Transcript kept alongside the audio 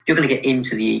If you're going to get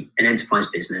into an enterprise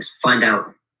business, find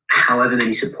out however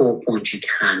many support points you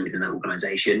can within that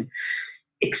organization.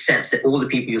 Accept that all the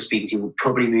people you're speaking to will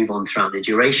probably move on throughout the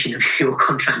duration of your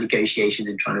contract negotiations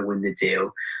and trying to win the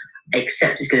deal.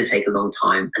 Accept it's going to take a long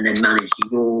time, and then manage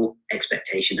your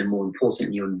expectations and, more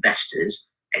importantly, your investors'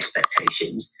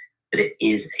 expectations, that it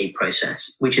is a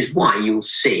process, which is why you'll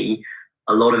see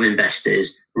a lot of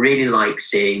investors really like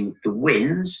seeing the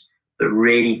wins, but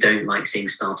really don't like seeing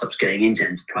startups going into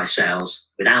enterprise sales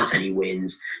without any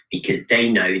wins, because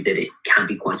they know that it can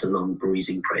be quite a long,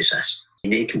 bruising process.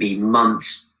 And it can be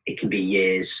months, it can be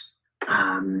years.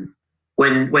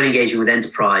 When engaging with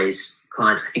enterprise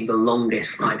clients, I think the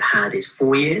longest I've had is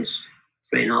 4 years,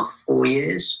 3.5, 4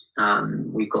 years.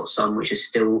 We've got some which are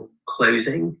still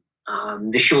closing.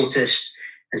 The shortest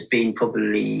has been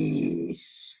probably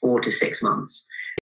 4 to 6 months.